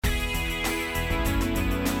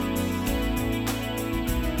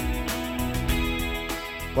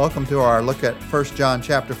Welcome to our look at 1 John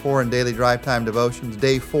chapter 4 and Daily Drive Time Devotions,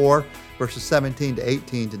 day 4, verses 17 to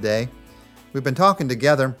 18 today. We've been talking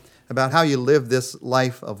together about how you live this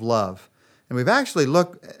life of love. And we've actually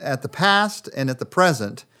looked at the past and at the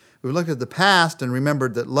present. We've looked at the past and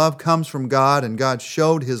remembered that love comes from God, and God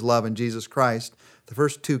showed His love in Jesus Christ, the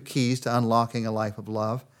first two keys to unlocking a life of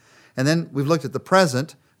love. And then we've looked at the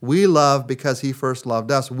present. We love because He first loved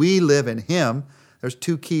us. We live in Him. There's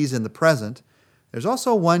two keys in the present. There's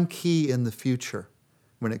also one key in the future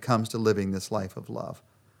when it comes to living this life of love.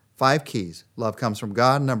 5 keys. Love comes from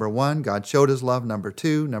God. Number 1, God showed His love. Number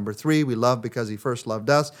 2, number 3, we love because He first loved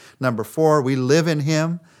us. Number 4, we live in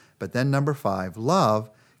Him. But then number 5, love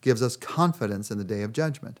gives us confidence in the day of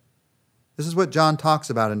judgment. This is what John talks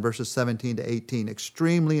about in verses 17 to 18,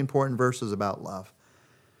 extremely important verses about love.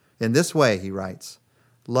 In this way, he writes,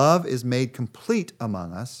 love is made complete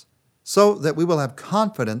among us so that we will have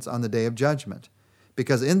confidence on the day of judgment.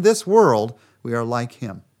 Because in this world, we are like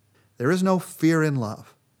Him. There is no fear in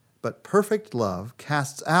love, but perfect love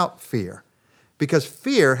casts out fear, because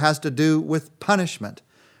fear has to do with punishment.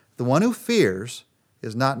 The one who fears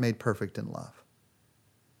is not made perfect in love.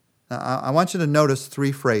 Now, I want you to notice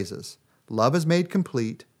 3 phrases. Love is made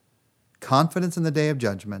complete, confidence in the day of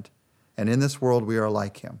judgment, and in this world we are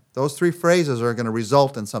like Him. Those 3 phrases are going to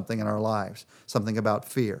result in something in our lives, something about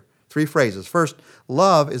fear. 3 phrases. First,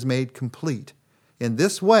 love is made complete. In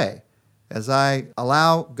this way, as I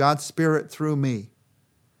allow God's Spirit through me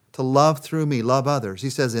to love through me, love others,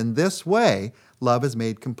 he says, in this way, love is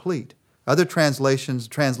made complete. Other translations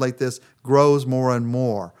translate this, grows more and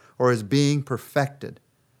more, or is being perfected.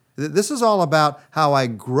 This is all about how I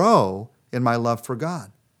grow in my love for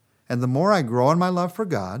God. And the more I grow in my love for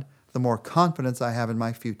God, the more confidence I have in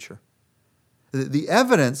my future. The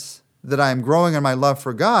evidence that I am growing in my love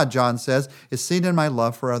for God, John says, is seen in my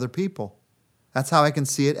love for other people. That's how I can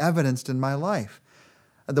see it evidenced in my life.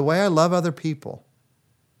 The way I love other people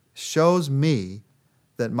shows me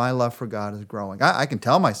that my love for God is growing. I can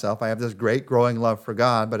tell myself I have this great growing love for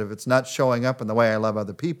God, but if it's not showing up in the way I love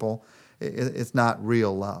other people, it's not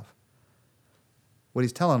real love. What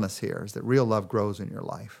he's telling us here is that real love grows in your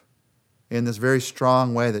life. In this very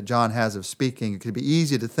strong way that John has of speaking, it could be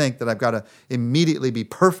easy to think that I've got to immediately be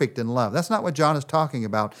perfect in love. That's not what John is talking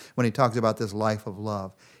about when he talks about this life of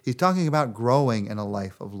love. He's talking about growing in a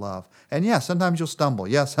life of love. And yes, sometimes you'll stumble.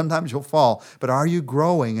 Yes, sometimes you'll fall. But are you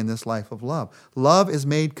growing in this life of love? Love is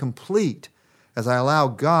made complete as I allow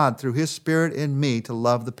God through His Spirit in me to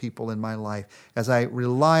love the people in my life, as I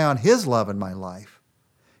rely on His love in my life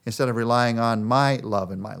instead of relying on my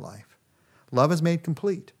love in my life. Love is made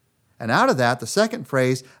complete. And out of that, the second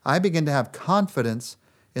phrase, I begin to have confidence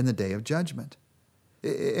in the day of judgment.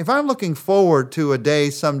 If I'm looking forward to a day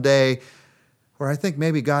someday where I think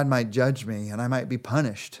maybe God might judge me and I might be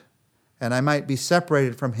punished and I might be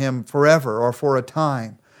separated from Him forever or for a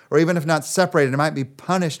time, or even if not separated, I might be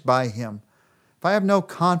punished by Him. If I have no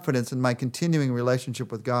confidence in my continuing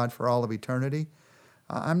relationship with God for all of eternity,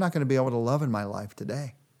 I'm not going to be able to love in my life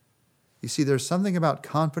today. You see, there's something about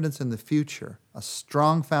confidence in the future, a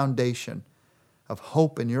strong foundation of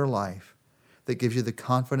hope in your life that gives you the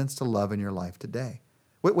confidence to love in your life today.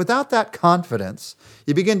 Without that confidence,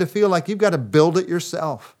 you begin to feel like you've got to build it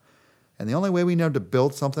yourself. And the only way we know to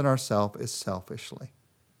build something ourselves is selfishly.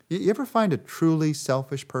 You ever find a truly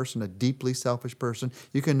selfish person, a deeply selfish person?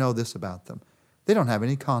 You can know this about them. They don't have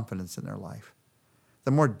any confidence in their life.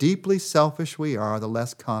 The more deeply selfish we are, the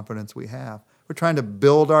less confidence we have. We're trying to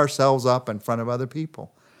build ourselves up in front of other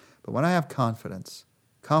people. But when I have confidence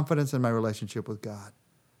in my relationship with God,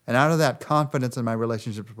 and out of that confidence in my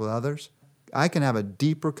relationships with others, I can have a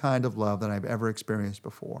deeper kind of love than I've ever experienced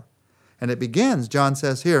before. And it begins, John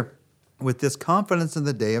says here, with this confidence in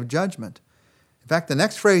the day of judgment. In fact, the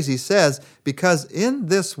next phrase he says, because in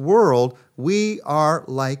this world we are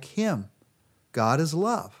like Him. God is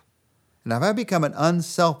love. And if I become an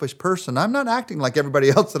unselfish person, I'm not acting like everybody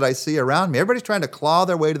else that I see around me. Everybody's trying to claw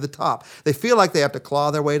their way to the top. They feel like they have to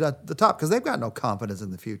claw their way to the top because they've got no confidence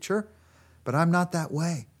in the future. But I'm not that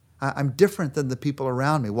way. I'm different than the people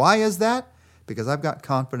around me. Why is that? Because I've got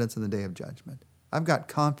confidence in the day of judgment. I've got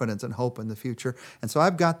confidence and hope in the future. And so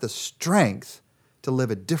I've got the strength to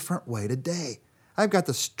live a different way today. I've got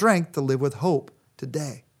the strength to live with hope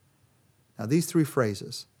today. Now, these 3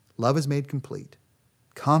 phrases, love is made complete,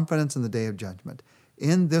 confidence in the day of judgment,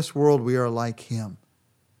 in this world we are like Him.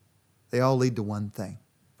 They all lead to one thing.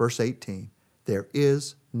 Verse 18, there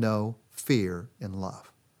is no fear in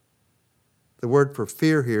love. The word for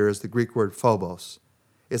fear here is the Greek word phobos.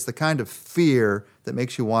 It's the kind of fear that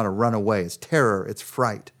makes you want to run away. It's terror, it's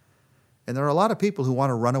fright. And there are a lot of people who want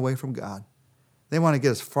to run away from God. They want to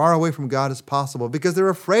get as far away from God as possible because they're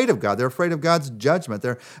afraid of God. They're afraid of God's judgment.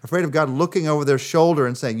 They're afraid of God looking over their shoulder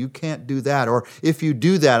and saying, you can't do that. Or if you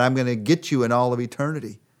do that, I'm going to get you in all of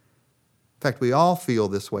eternity. In fact, we all feel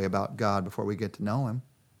this way about God before we get to know Him.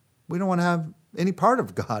 We don't want to have any part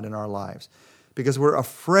of God in our lives because we're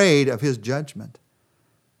afraid of His judgment.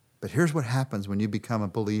 But here's what happens when you become a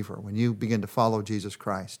believer, when you begin to follow Jesus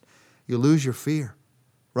Christ. You lose your fear.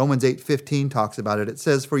 Romans 8:15 talks about it. It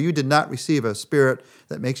says, for you did not receive a spirit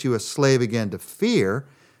that makes you a slave again to fear,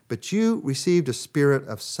 but you received a spirit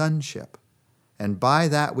of sonship. And by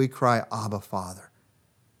that we cry, Abba, Father.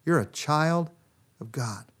 You're a child of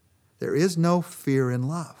God. There is no fear in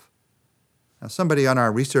love. Now, somebody on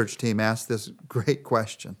our research team asked this great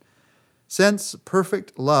question. Since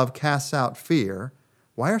perfect love casts out fear,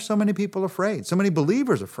 why are so many people afraid? So many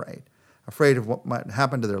believers afraid? Afraid of what might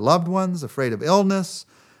happen to their loved ones, afraid of illness,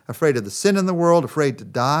 afraid of the sin in the world, afraid to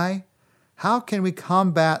die. How can we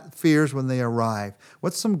combat fears when they arrive?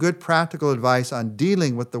 What's some good practical advice on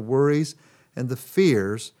dealing with the worries and the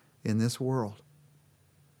fears in this world?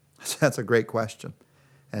 That's a great question.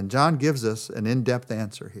 And John gives us an in-depth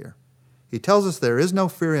answer here. He tells us there is no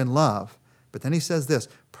fear in love, but then he says this,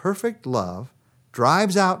 perfect love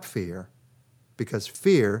drives out fear because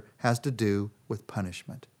fear has to do with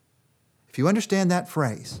punishment. If you understand that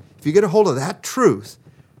phrase, if you get a hold of that truth,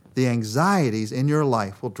 the anxieties in your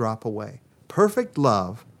life will drop away. Perfect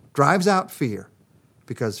love drives out fear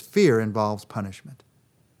because fear involves punishment.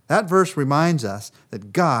 That verse reminds us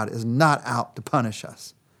that God is not out to punish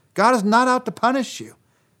us. God is not out to punish you.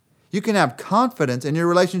 You can have confidence in your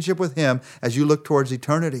relationship with Him as you look towards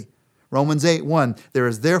eternity. Romans 8:1, there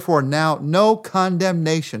is therefore now no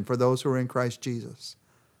condemnation for those who are in Christ Jesus.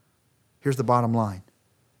 Here's the bottom line.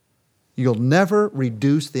 You'll never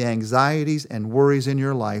reduce the anxieties and worries in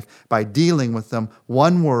your life by dealing with them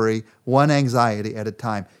one worry, one anxiety at a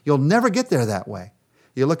time. You'll never get there that way.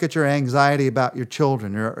 You look at your anxiety about your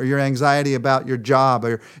children, or your anxiety about your job,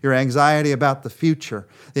 or your anxiety about the future,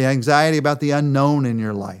 the anxiety about the unknown in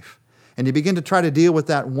your life. And you begin to try to deal with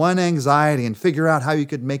that one anxiety and figure out how you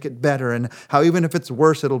could make it better and how even if it's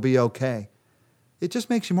worse, it'll be okay. It just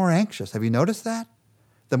makes you more anxious. Have you noticed that?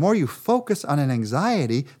 The more you focus on an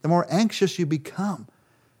anxiety, the more anxious you become.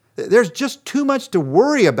 There's just too much to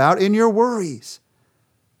worry about in your worries.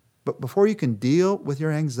 But before you can deal with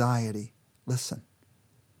your anxiety, listen.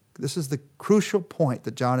 This is the crucial point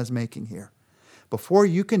that John is making here. Before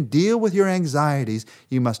you can deal with your anxieties,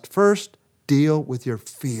 you must first deal with your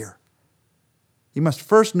fear. You must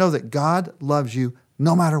first know that God loves you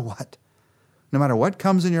no matter what. No matter what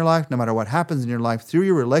comes in your life, no matter what happens in your life, through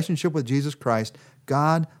your relationship with Jesus Christ,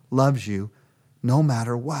 God loves you no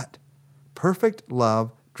matter what. Perfect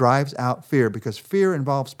love drives out fear because fear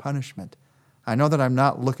involves punishment. I know that I'm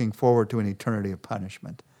not looking forward to an eternity of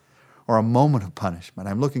punishment or a moment of punishment.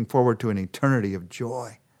 I'm looking forward to an eternity of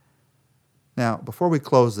joy. Now, before we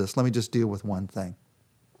close this, let me just deal with one thing.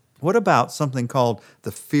 What about something called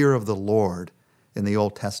the fear of the Lord in the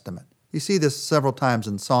Old Testament? You see this several times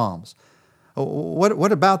in Psalms.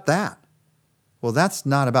 What about that? Well, that's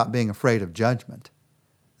not about being afraid of judgment.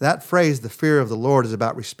 That phrase, the fear of the Lord, is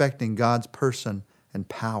about respecting God's person and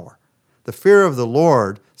power. The fear of the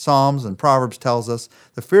Lord, Psalms and Proverbs tells us,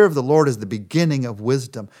 the fear of the Lord is the beginning of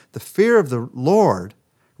wisdom. The fear of the Lord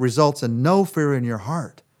results in no fear in your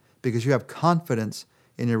heart because you have confidence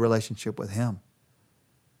in your relationship with Him.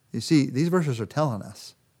 You see, these verses are telling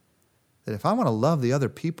us that if I want to love the other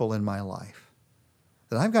people in my life,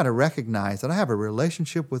 that I've got to recognize that I have a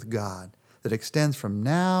relationship with God that extends from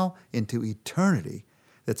now into eternity.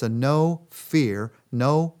 That's a no fear,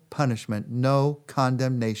 no punishment, no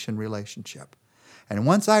condemnation relationship. And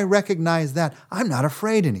once I recognize that, I'm not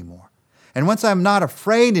afraid anymore. And once I'm not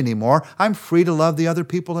afraid anymore, I'm free to love the other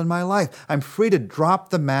people in my life. I'm free to drop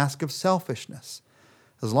the mask of selfishness.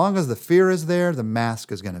 As long as the fear is there, the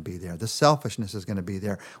mask is going to be there. The selfishness is going to be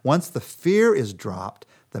there. Once the fear is dropped,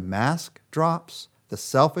 the mask drops, the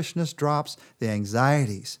selfishness drops, the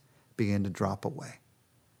anxieties begin to drop away.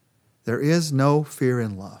 There is no fear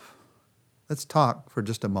in love. Let's talk for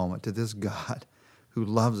just a moment to this God who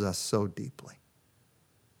loves us so deeply.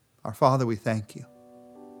 Our Father, we thank you.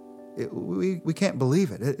 We can't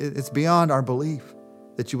believe it. It's beyond our belief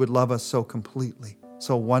that you would love us so completely,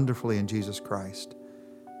 so wonderfully in Jesus Christ.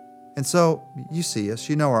 And so you see us,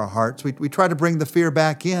 you know our hearts. We try to bring the fear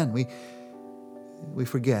back in. We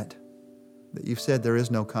forget that you've said there is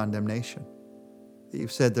no condemnation, that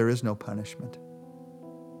you've said there is no punishment.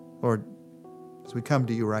 Lord, as we come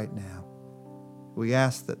to you right now, we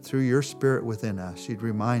ask that through your Spirit within us, you'd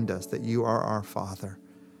remind us that you are our Father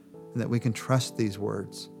and that we can trust these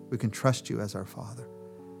words. We can trust you as our Father.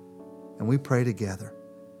 And we pray together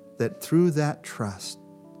that through that trust,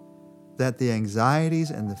 that the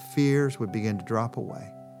anxieties and the fears would begin to drop away,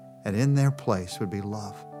 and in their place would be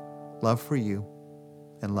love. Love for you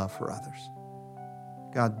and love for others.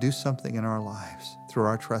 God, do something in our lives through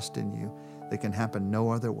our trust in you that can happen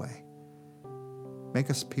no other way. Make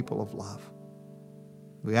us people of love.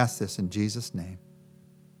 We ask this in Jesus' name.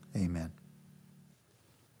 Amen.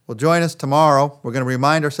 Well, join us tomorrow. We're going to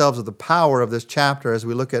remind ourselves of the power of this chapter as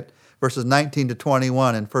we look at verses 19 to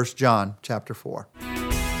 21 in 1 John chapter 4.